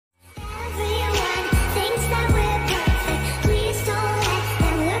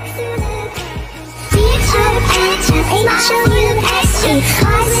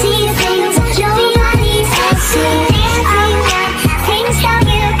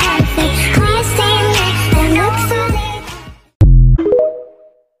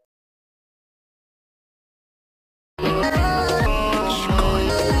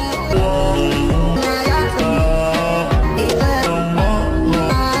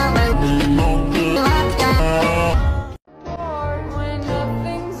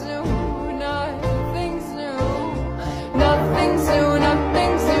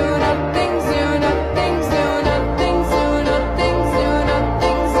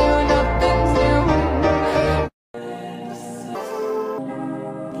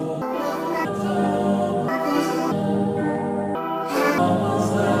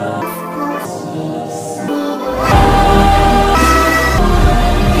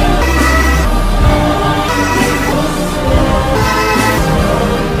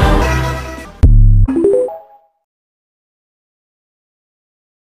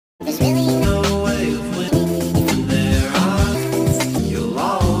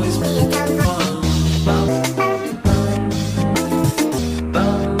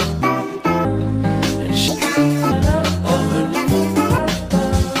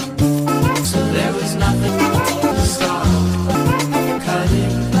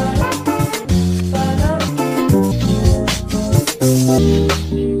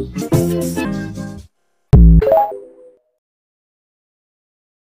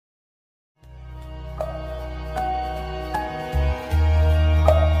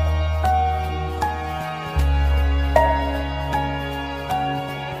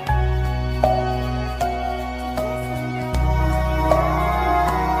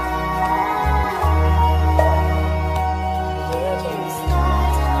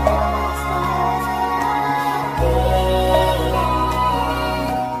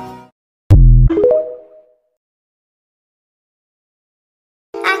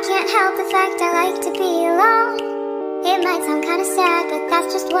help the fact I like to be alone. It might sound kinda sad, but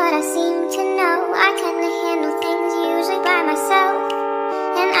that's just what I seem to know. I kinda handle things usually by myself,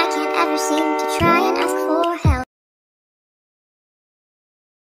 and I can't ever seem to try and ask for help.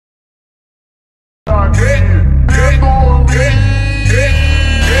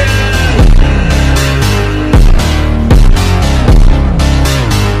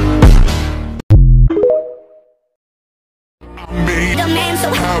 The man so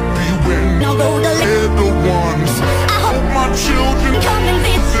happy when although they're the ones. I hope my children come and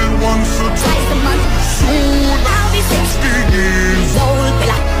visit once or twice a month. Soon I'll be 60 years old.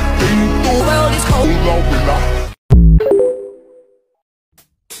 Will I think the world is cold? Will I?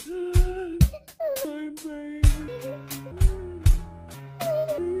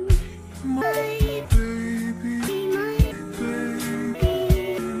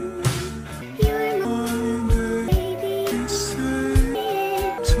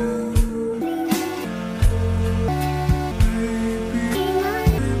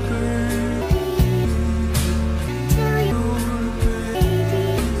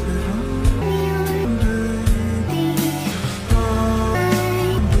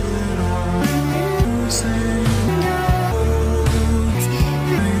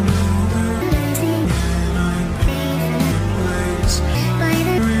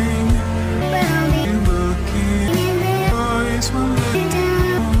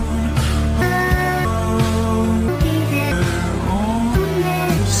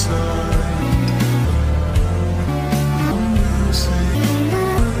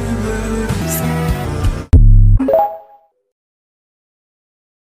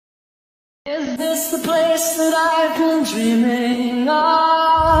 Is this the place that I've been dreaming of?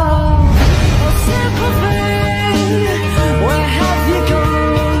 A simple thing, where have you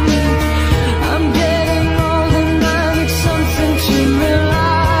gone? I'm getting old and I need something to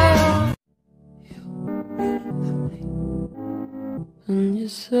rely on. And you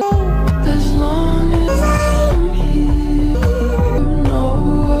say, as long as I'm here, you know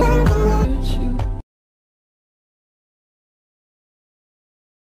I'll hurt you.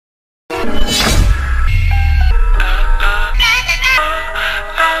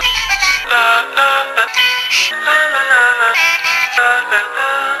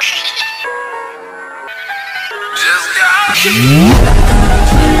 Just got